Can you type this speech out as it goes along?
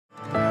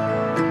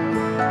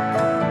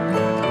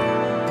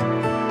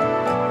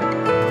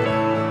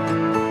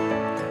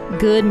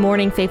Good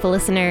morning, faithful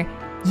listener.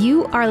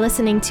 You are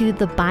listening to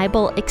the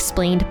Bible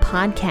Explained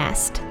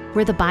podcast,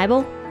 where the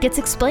Bible gets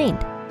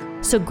explained.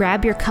 So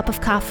grab your cup of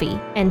coffee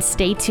and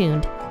stay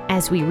tuned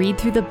as we read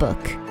through the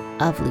book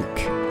of Luke.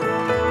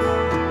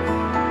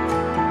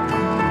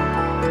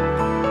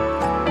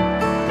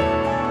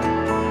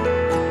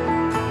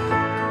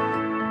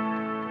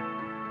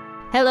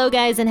 Hello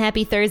guys, and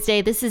happy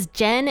Thursday. This is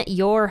Jen,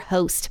 your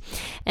host.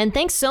 And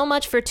thanks so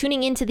much for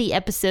tuning into the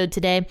episode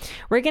today.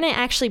 We're going to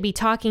actually be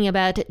talking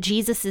about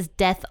Jesus'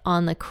 death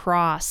on the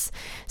cross.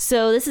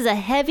 So this is a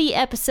heavy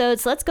episode,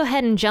 so let's go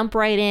ahead and jump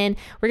right in.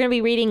 We're going to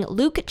be reading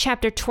Luke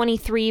chapter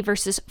 23,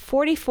 verses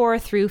 44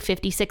 through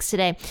 56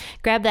 today.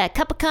 Grab that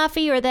cup of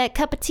coffee or that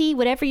cup of tea,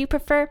 whatever you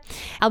prefer.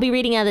 I'll be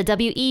reading out of the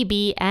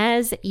WEB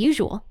as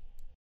usual.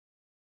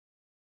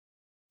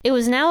 It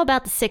was now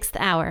about the 6th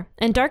hour,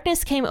 and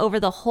darkness came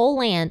over the whole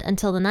land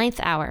until the 9th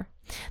hour.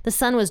 The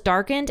sun was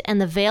darkened, and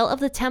the veil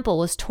of the temple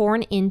was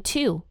torn in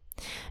two.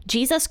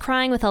 Jesus,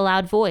 crying with a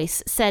loud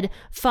voice, said,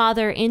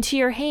 "Father, into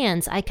your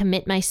hands I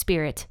commit my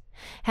spirit."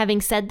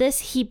 Having said this,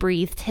 he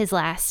breathed his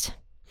last.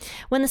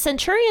 When the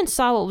centurion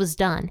saw what was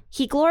done,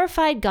 he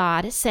glorified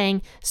God,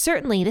 saying,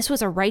 "Certainly this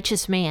was a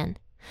righteous man."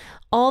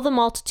 All the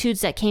multitudes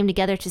that came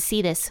together to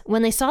see this,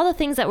 when they saw the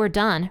things that were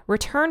done,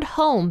 returned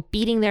home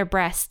beating their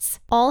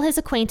breasts. All his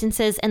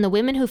acquaintances and the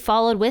women who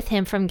followed with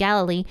him from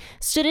Galilee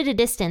stood at a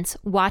distance,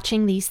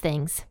 watching these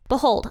things.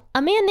 Behold,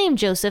 a man named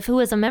Joseph, who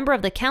was a member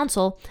of the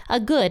council, a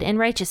good and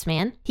righteous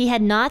man. He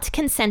had not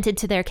consented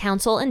to their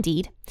counsel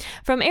indeed.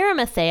 From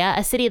Arimathea,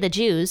 a city of the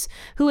Jews,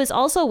 who was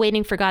also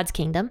waiting for God's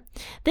kingdom,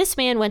 this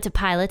man went to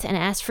Pilate and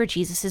asked for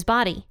Jesus'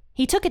 body.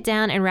 He took it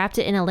down and wrapped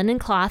it in a linen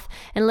cloth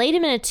and laid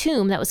him in a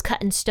tomb that was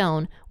cut in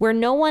stone, where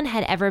no one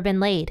had ever been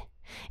laid.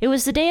 It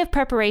was the day of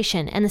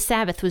preparation, and the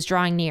Sabbath was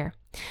drawing near.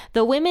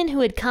 The women who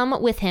had come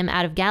with him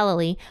out of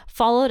Galilee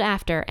followed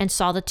after and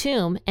saw the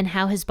tomb and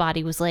how his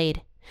body was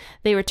laid.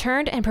 They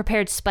returned and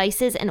prepared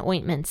spices and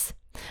ointments.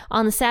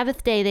 On the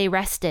Sabbath day they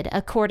rested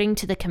according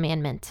to the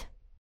commandment.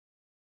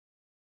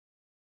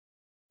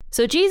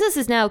 So Jesus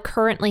is now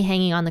currently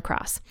hanging on the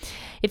cross.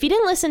 If you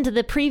didn't listen to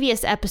the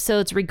previous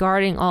episodes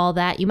regarding all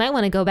that, you might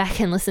want to go back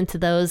and listen to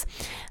those.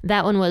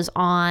 That one was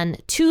on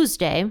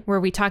Tuesday, where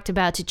we talked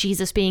about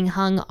Jesus being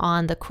hung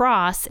on the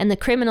cross and the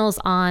criminals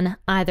on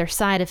either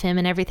side of him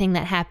and everything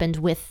that happened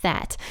with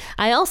that.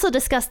 I also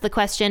discussed the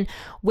question,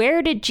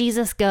 where did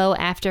Jesus go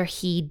after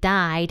he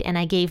died? And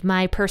I gave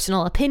my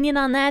personal opinion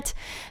on that.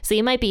 So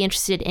you might be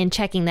interested in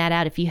checking that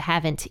out if you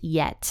haven't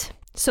yet.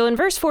 So in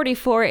verse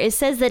 44, it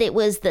says that it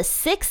was the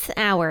 6th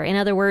hour. In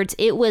other words,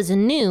 it was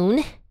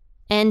noon,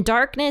 and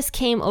darkness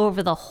came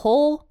over the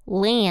whole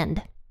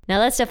land. Now,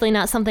 that's definitely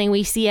not something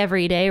we see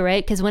every day,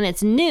 right? Because when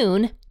it's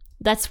noon,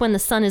 that's when the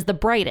sun is the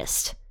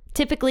brightest.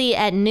 Typically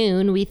at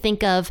noon, we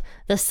think of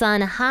the sun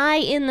high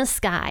in the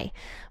sky.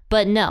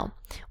 But no,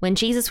 when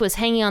Jesus was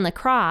hanging on the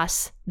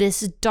cross,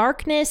 this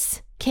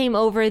darkness came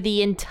over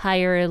the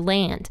entire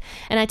land.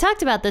 And I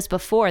talked about this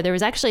before. There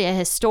was actually a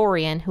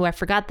historian who I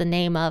forgot the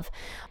name of.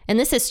 And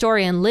this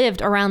historian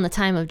lived around the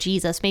time of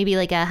Jesus, maybe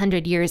like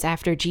 100 years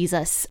after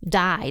Jesus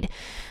died.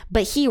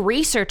 But he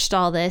researched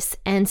all this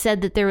and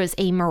said that there was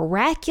a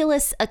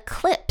miraculous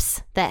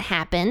eclipse that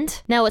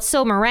happened. Now, what's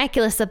so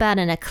miraculous about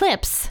an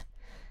eclipse,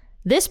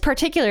 this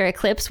particular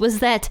eclipse, was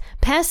that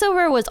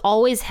Passover was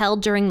always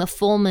held during the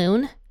full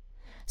moon.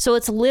 So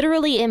it's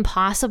literally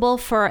impossible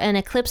for an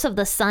eclipse of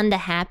the sun to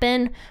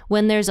happen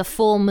when there's a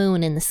full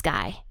moon in the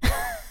sky.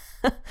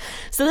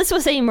 So this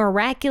was a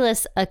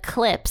miraculous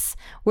eclipse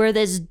where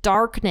this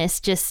darkness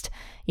just,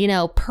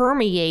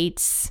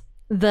 permeates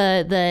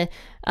the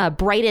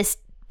brightest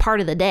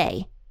part of the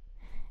day.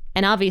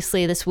 And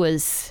obviously this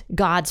was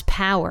God's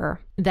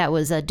power that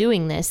was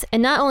doing this.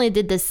 And not only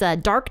did this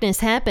darkness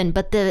happen,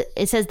 but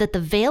it says that the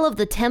veil of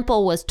the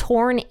temple was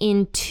torn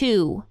in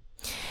two.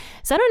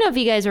 So I don't know if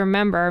you guys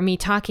remember me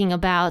talking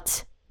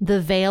about the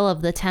veil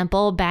of the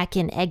temple back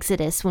in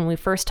Exodus when we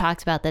first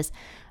talked about this,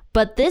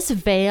 but this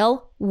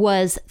veil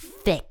was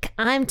thick.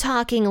 I'm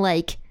talking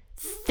like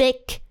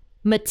thick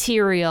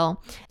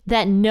material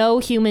that no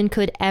human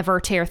could ever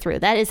tear through.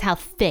 That is how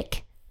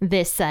thick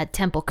this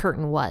temple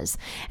curtain was.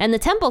 And the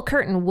temple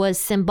curtain was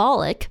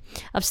symbolic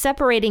of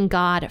separating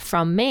God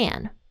from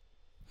man.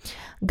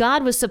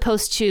 God was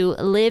supposed to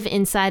live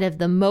inside of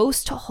the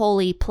most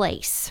holy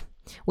place,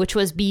 which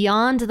was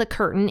beyond the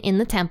curtain in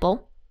the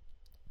temple.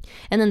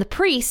 And then the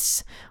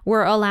priests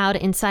were allowed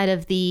inside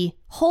of the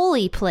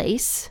holy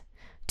place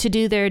to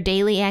do their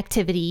daily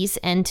activities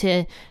and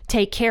to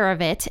take care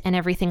of it and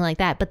everything like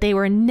that. But they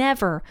were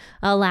never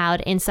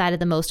allowed inside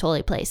of the most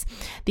holy place.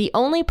 The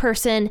only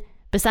person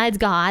besides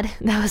God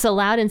that was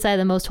allowed inside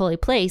the most holy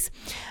place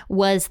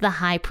was the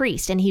high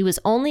priest. And he was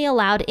only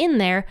allowed in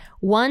there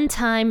one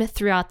time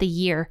throughout the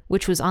year,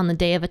 which was on the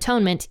Day of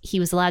Atonement. He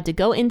was allowed to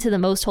go into the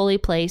most holy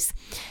place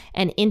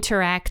and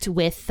interact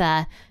with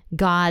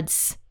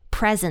God's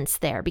presence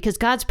there, because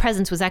God's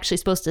presence was actually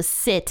supposed to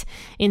sit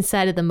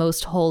inside of the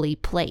most holy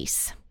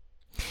place.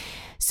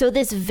 So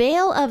this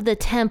veil of the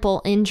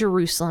temple in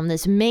Jerusalem,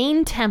 this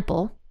main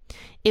temple,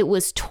 it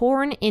was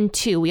torn in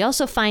two. We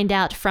also find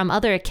out from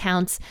other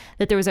accounts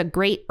that there was a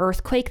great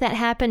earthquake that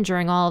happened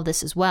during all of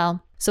this as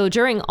well. So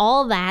during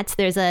all that,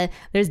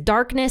 there's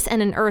darkness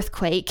and an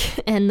earthquake,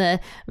 and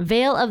the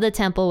veil of the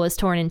temple was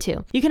torn in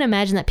two. You can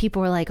imagine that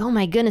people were like, oh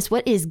my goodness,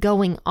 what is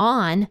going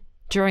on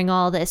during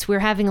all this? We're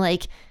having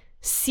like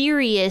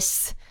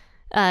serious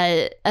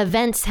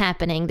events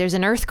happening. There's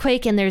an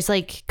earthquake and there's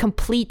like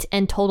complete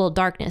and total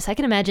darkness. I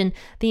can imagine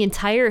the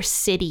entire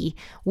city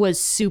was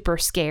super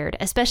scared,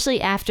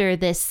 especially after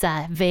this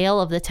veil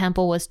of the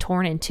temple was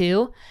torn in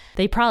two.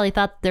 They probably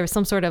thought there was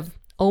some sort of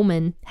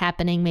omen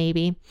happening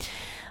maybe.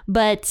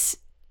 But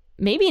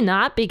maybe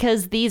not,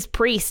 because these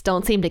priests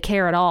don't seem to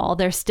care at all.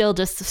 They're still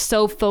just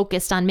so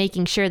focused on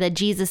making sure that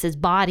Jesus's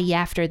body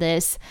after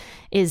this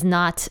is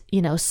not,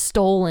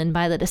 stolen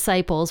by the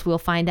disciples. We'll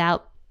find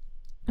out.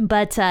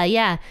 But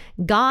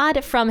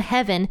God from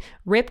heaven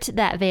ripped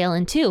that veil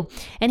in two.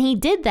 And he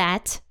did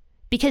that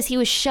because he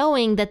was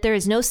showing that there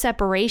is no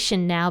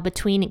separation now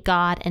between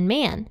God and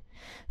man.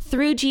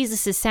 Through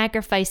Jesus's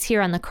sacrifice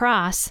here on the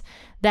cross,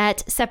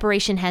 that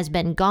separation has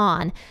been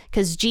gone,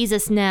 because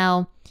Jesus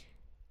now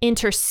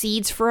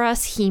intercedes for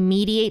us, he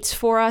mediates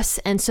for us,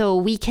 and so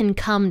we can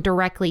come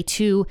directly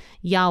to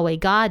Yahweh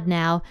God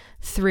now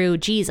through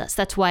Jesus.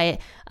 That's why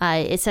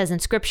it says in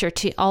Scripture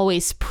to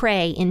always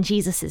pray in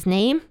Jesus's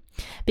name,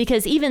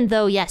 because even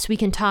though, yes, we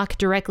can talk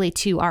directly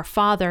to our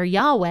Father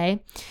Yahweh,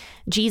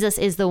 Jesus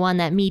is the one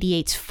that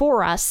mediates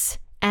for us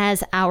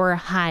as our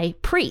high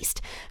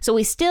priest. So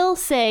we still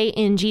say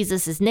in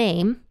Jesus's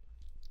name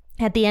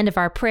at the end of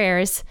our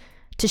prayers,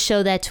 to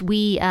show that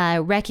we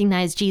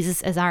recognize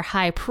Jesus as our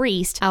high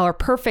priest, our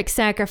perfect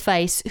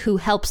sacrifice who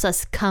helps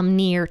us come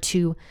near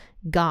to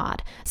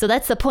God. So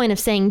that's the point of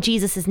saying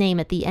Jesus' name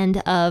at the end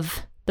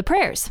of the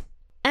prayers.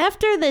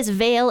 After this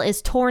veil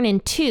is torn in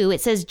two,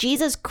 it says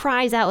Jesus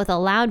cries out with a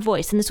loud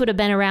voice, and this would have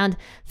been around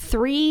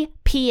 3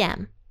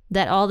 p.m.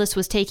 that all this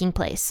was taking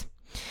place.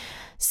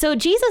 So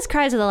Jesus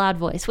cries with a loud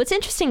voice. What's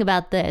interesting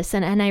about this,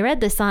 and I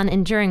read this on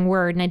Enduring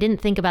Word, and I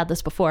didn't think about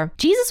this before,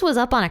 Jesus was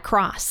up on a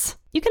cross.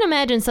 You can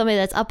imagine somebody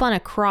that's up on a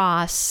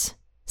cross,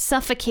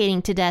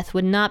 suffocating to death,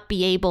 would not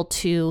be able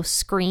to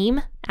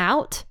scream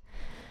out,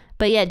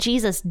 but yet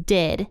Jesus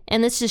did.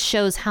 And this just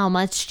shows how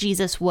much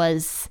Jesus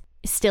was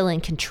still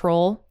in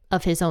control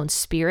of his own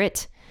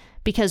spirit,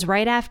 because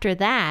right after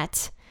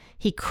that,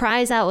 he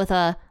cries out with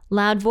a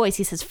loud voice.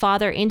 He says,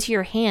 Father, into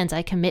your hands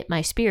I commit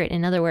my spirit.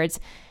 In other words,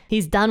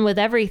 he's done with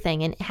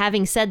everything. And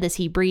having said this,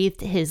 he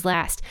breathed his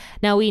last.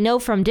 Now, we know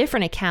from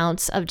different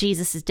accounts of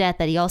Jesus' death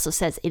that he also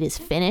says, it is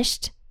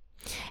finished.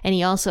 And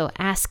he also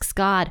asks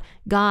God,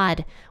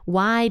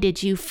 why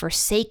did you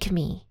forsake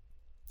me?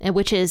 And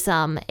which is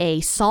a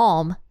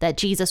psalm that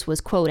Jesus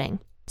was quoting.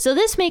 So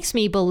this makes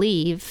me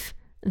believe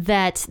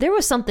that there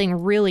was something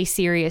really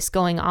serious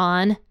going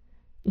on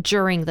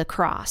during the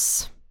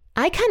cross.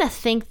 I kind of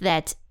think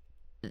that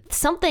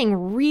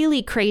something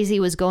really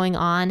crazy was going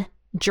on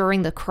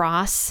during the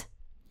cross,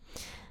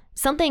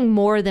 something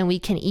more than we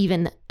can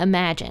even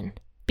imagine,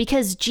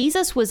 because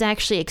Jesus was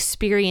actually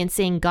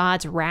experiencing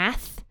God's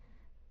wrath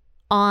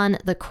on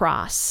the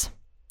cross.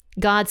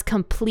 God's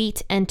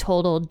complete and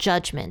total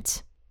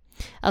judgment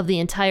of the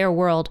entire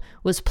world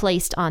was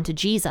placed onto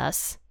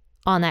Jesus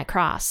on that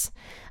cross.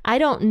 I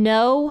don't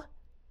know.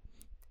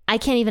 I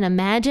can't even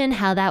imagine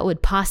how that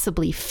would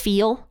possibly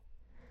feel.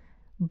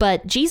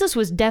 But Jesus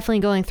was definitely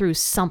going through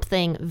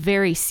something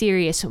very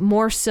serious,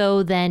 more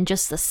so than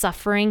just the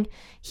suffering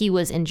he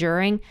was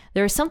enduring.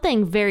 There was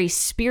something very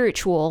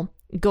spiritual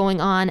going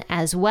on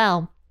as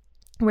well,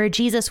 where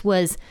Jesus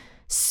was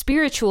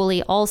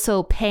spiritually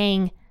also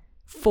paying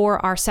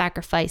for our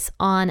sacrifice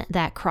on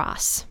that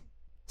cross.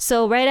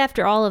 So right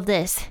after all of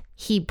this,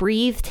 he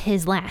breathed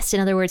his last. In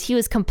other words, he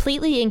was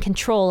completely in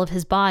control of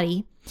his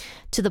body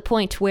to the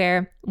point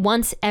where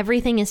once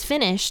everything is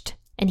finished,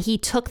 and he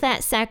took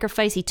that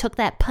sacrifice, he took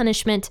that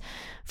punishment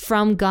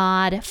from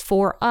God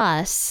for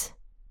us,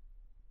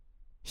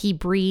 he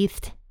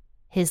breathed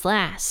his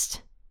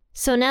last.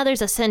 So now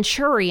there's a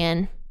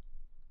centurion,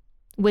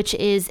 which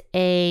is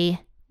a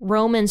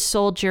Roman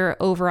soldier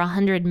over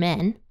 100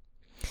 men,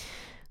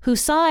 who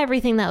saw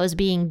everything that was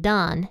being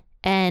done.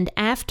 And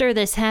after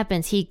this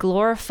happens, he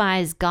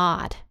glorifies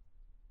God,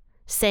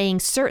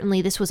 saying,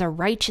 certainly this was a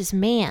righteous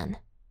man.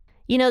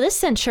 This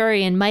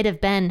centurion might have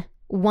been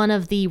one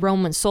of the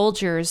Roman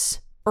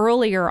soldiers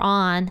earlier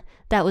on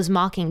that was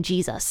mocking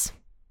Jesus.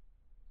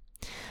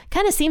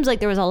 Kind of seems like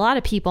there was a lot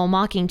of people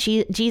mocking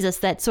Jesus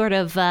that sort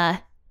of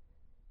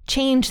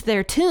changed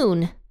their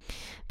tune,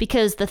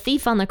 because the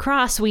thief on the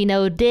cross, we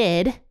know,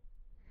 did.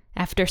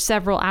 After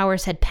several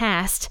hours had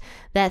passed,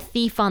 that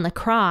thief on the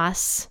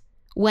cross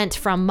went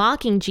from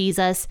mocking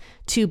Jesus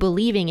to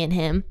believing in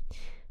him.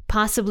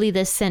 Possibly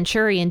this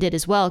centurion did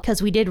as well,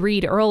 because we did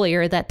read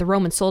earlier that the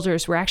Roman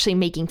soldiers were actually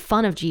making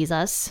fun of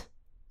Jesus.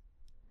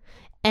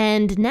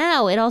 And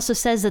now it also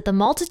says that the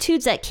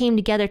multitudes that came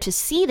together to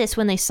see this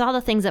when they saw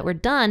the things that were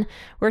done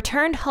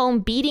returned home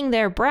beating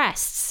their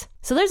breasts.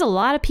 So there's a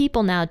lot of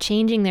people now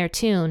changing their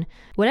tune.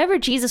 Whatever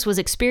Jesus was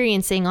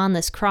experiencing on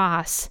this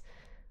cross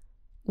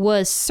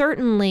was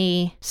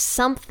certainly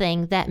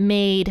something that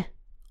made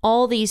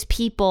all these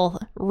people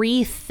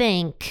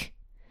rethink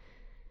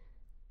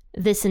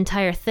this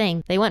entire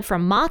thing. They went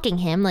from mocking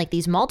him, like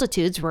these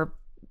multitudes were,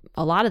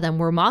 a lot of them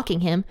were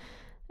mocking him,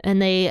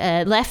 and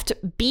they left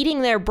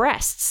beating their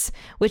breasts,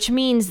 which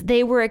means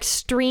they were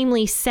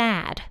extremely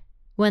sad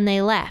when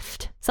they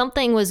left.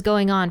 Something was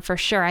going on for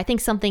sure. I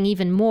think something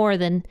even more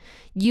than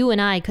you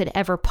and I could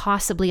ever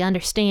possibly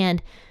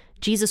understand.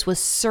 Jesus was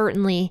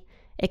certainly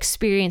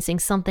experiencing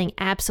something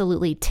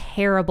absolutely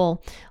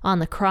terrible on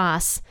the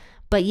cross,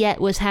 but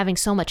yet was having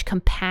so much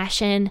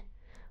compassion,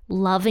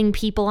 loving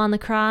people on the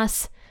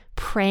cross,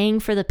 praying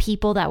for the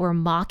people that were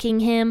mocking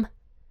him.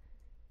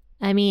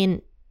 I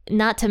mean,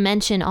 not to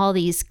mention all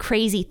these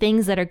crazy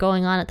things that are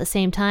going on at the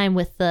same time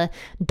with the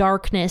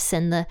darkness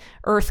and the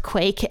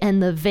earthquake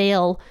and the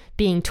veil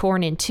being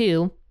torn in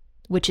two,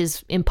 which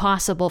is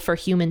impossible for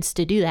humans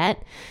to do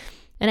that.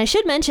 And I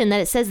should mention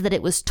that it says that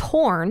it was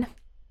torn.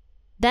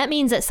 That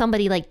means that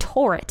somebody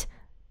tore it,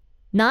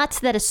 not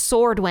that a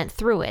sword went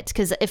through it,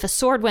 because if a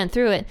sword went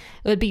through it,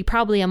 it would be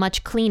probably a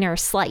much cleaner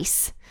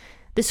slice.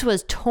 This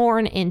was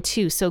torn in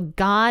two. So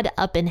God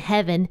up in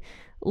heaven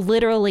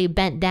literally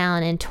bent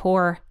down and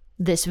tore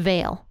this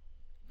veil.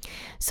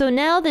 So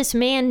now this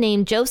man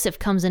named Joseph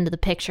comes into the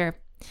picture,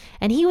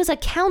 and he was a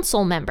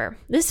council member.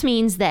 This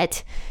means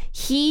that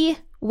he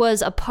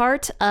was a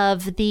part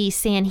of the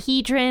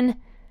Sanhedrin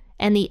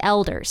and the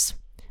elders,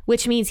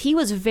 which means he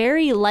was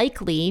very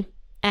likely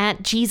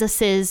at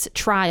Jesus's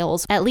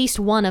trials, at least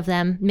one of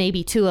them,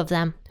 maybe two of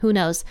them, who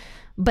knows.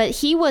 But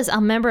he was a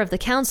member of the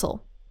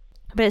council.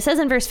 But it says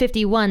in verse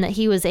 51 that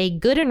he was a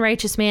good and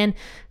righteous man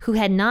who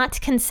had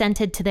not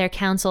consented to their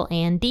counsel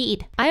and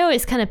deed. I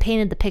always kind of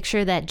painted the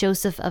picture that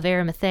Joseph of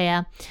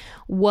Arimathea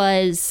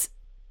was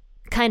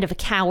kind of a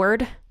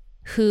coward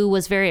who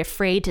was very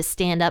afraid to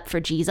stand up for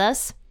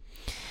Jesus.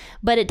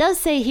 But it does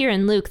say here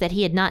in Luke that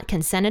he had not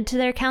consented to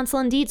their counsel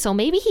and deed, so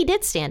maybe he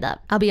did stand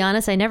up. I'll be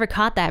honest, I never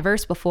caught that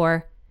verse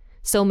before.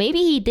 So maybe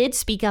he did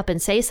speak up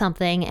and say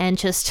something, and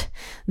just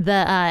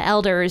the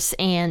elders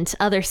and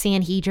other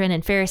Sanhedrin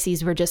and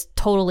Pharisees were just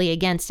totally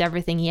against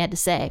everything he had to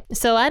say.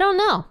 So I don't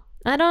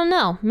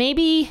know.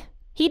 Maybe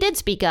he did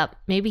speak up.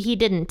 Maybe he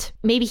didn't.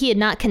 Maybe he had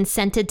not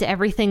consented to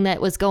everything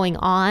that was going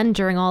on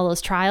during all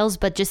those trials,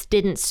 but just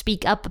didn't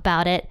speak up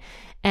about it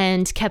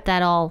and kept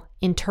that all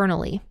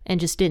internally and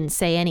just didn't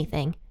say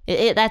anything.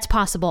 That's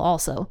possible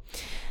also,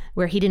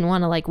 where he didn't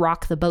want to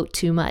rock the boat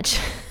too much.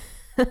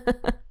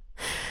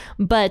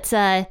 But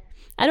I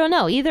don't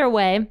know. Either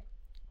way,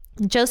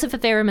 Joseph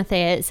of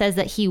Arimathea, it says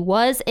that he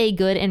was a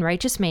good and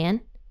righteous man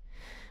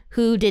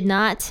who did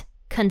not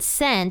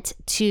consent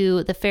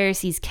to the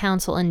Pharisees'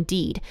 counsel and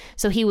deed.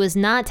 So he was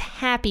not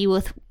happy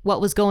with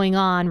what was going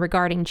on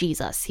regarding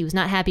Jesus. He was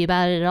not happy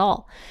about it at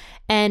all.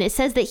 And it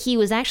says that he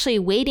was actually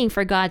waiting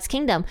for God's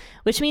kingdom,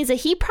 which means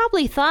that he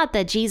probably thought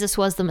that Jesus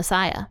was the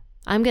Messiah.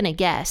 I'm going to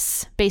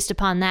guess based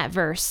upon that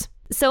verse.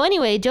 So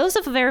anyway,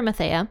 Joseph of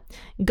Arimathea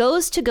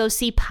goes to go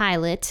see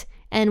Pilate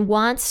and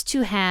wants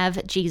to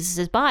have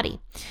Jesus's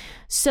body.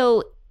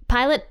 So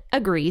Pilate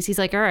agrees. He's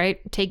like, all right,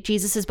 take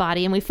Jesus's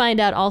body. And we find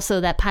out also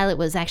that Pilate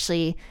was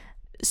actually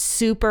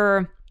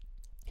super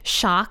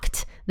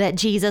shocked that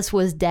Jesus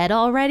was dead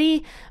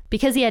already,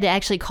 because he had to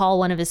actually call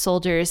one of his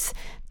soldiers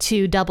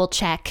to double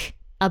check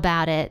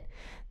about it,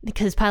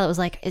 because Pilate was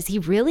like, is he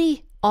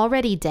really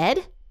already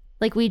dead?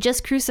 We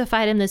just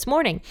crucified him this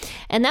morning.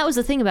 And that was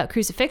the thing about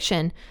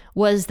crucifixion,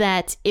 was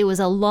that it was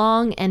a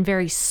long and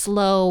very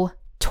slow,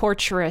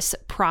 torturous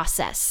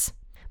process.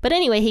 But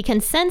anyway, he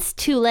consents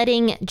to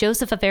letting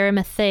Joseph of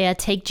Arimathea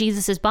take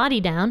Jesus's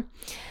body down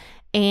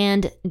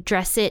and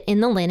dress it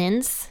in the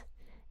linens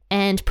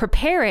and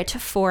prepare it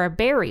for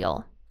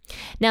burial.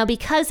 Now,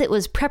 because it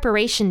was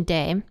preparation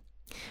day,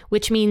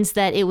 which means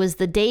that it was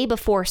the day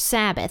before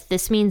Sabbath,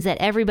 this means that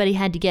everybody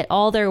had to get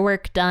all their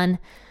work done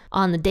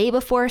on the day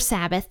before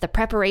Sabbath, the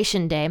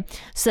preparation day,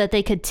 so that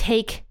they could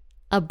take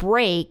a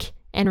break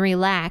and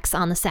relax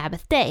on the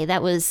Sabbath day.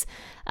 That was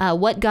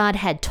what God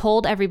had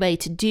told everybody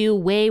to do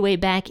way, way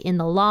back in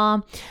the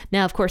law.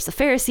 Now, of course, the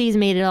Pharisees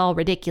made it all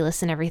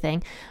ridiculous and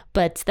everything,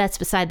 but that's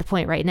beside the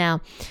point right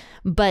now.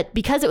 But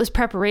because it was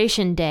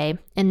preparation day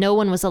and no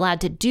one was allowed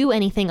to do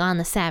anything on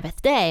the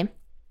Sabbath day,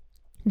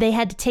 they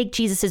had to take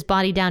Jesus's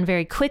body down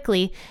very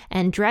quickly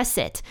and dress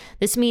it.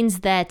 This means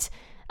that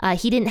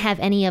he didn't have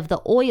any of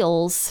the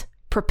oils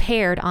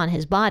prepared on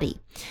his body.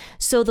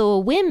 So the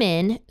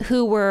women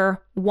who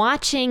were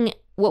watching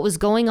what was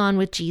going on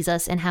with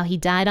Jesus and how he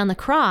died on the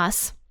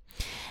cross,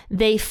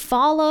 they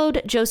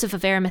followed Joseph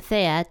of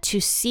Arimathea to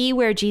see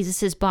where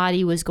Jesus's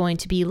body was going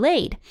to be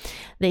laid.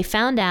 They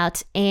found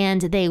out,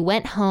 and they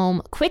went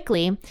home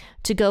quickly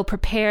to go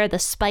prepare the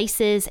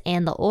spices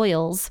and the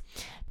oils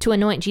to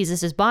anoint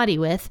Jesus's body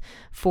with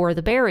for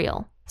the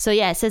burial. So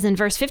yeah, it says in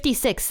verse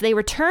 56, they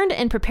returned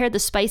and prepared the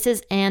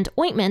spices and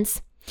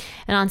ointments,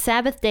 and on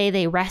Sabbath day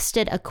they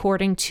rested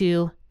according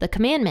to the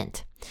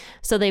commandment.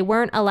 So they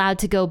weren't allowed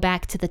to go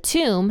back to the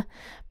tomb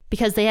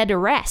because they had to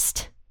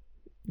rest.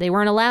 They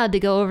weren't allowed to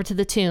go over to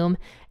the tomb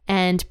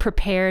and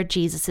prepare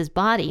Jesus's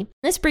body.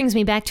 This brings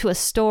me back to a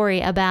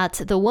story about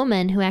the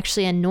woman who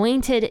actually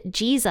anointed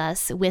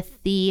Jesus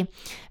with the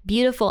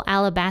beautiful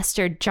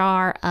alabaster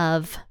jar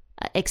of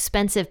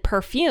expensive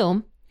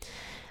perfume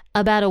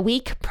about a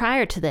week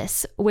prior to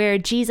this, where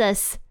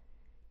Jesus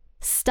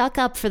stuck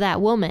up for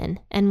that woman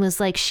and was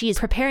like, she is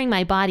preparing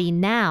my body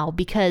now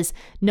because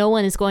no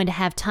one is going to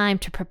have time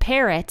to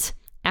prepare it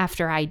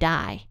after I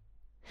die.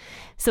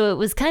 So it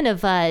was kind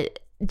of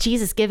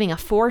Jesus giving a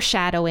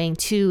foreshadowing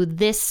to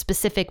this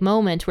specific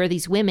moment where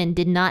these women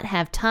did not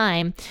have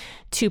time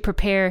to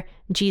prepare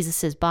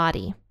Jesus's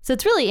body. So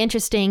it's really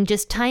interesting,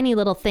 just tiny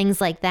little things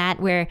like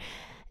that where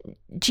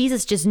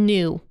Jesus just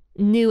knew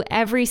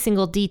every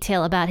single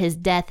detail about his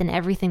death and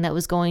everything that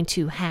was going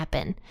to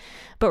happen.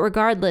 But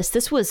regardless,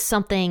 this was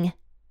something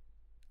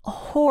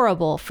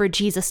horrible for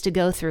Jesus to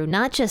go through,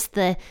 not just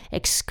the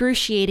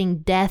excruciating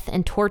death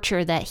and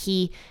torture that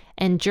he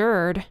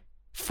endured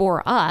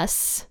for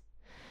us,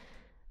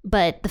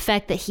 but the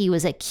fact that he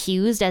was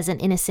accused as an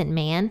innocent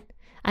man.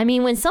 I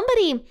mean,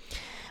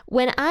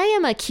 when I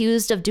am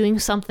accused of doing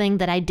something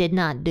that I did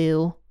not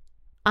do,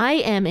 I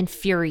am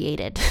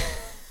infuriated.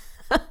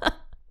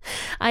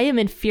 I am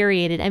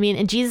infuriated. I mean,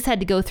 and Jesus had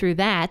to go through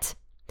that.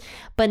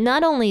 But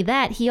not only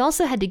that, he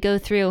also had to go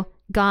through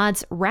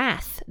God's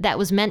wrath that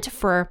was meant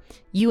for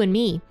you and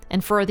me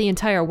and for the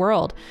entire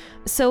world.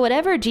 So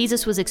whatever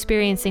Jesus was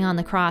experiencing on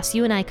the cross,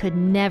 you and I could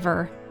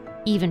never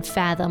even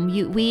fathom.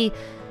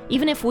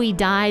 Even if we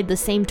died the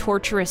same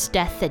torturous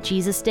death that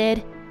Jesus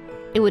did,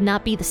 it would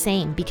not be the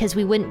same because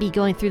we wouldn't be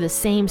going through the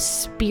same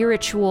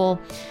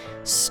spiritual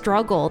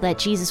struggle that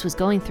Jesus was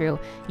going through.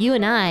 You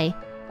and I,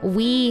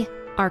 we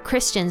are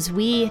Christians.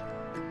 We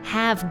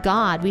have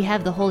God. We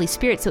have the Holy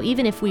Spirit. So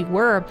even if we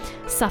were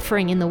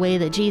suffering in the way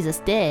that Jesus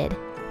did,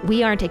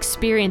 we aren't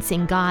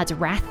experiencing God's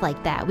wrath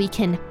like that. We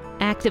can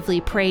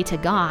actively pray to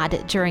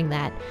God during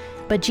that.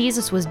 But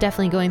Jesus was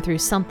definitely going through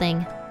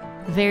something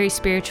very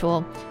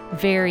spiritual,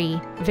 very,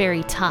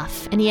 very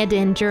tough, and he had to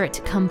endure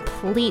it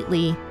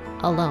completely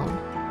alone.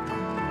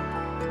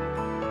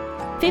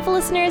 Faithful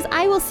listeners,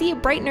 I will see you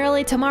bright and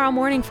early tomorrow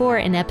morning for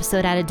an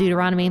episode out of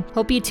Deuteronomy.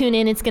 Hope you tune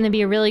in. It's going to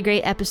be a really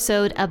great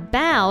episode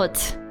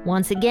about,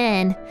 once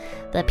again,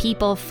 the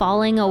people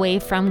falling away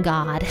from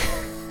God.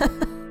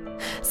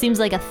 Seems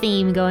like a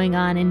theme going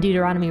on in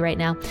Deuteronomy right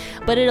now,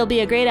 but it'll be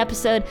a great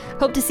episode.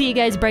 Hope to see you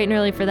guys bright and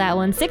early for that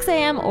one, 6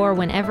 a.m. or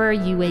whenever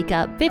you wake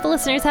up. Faithful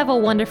listeners, have a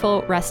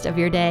wonderful rest of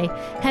your day.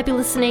 Happy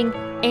listening,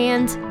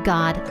 and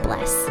God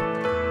bless.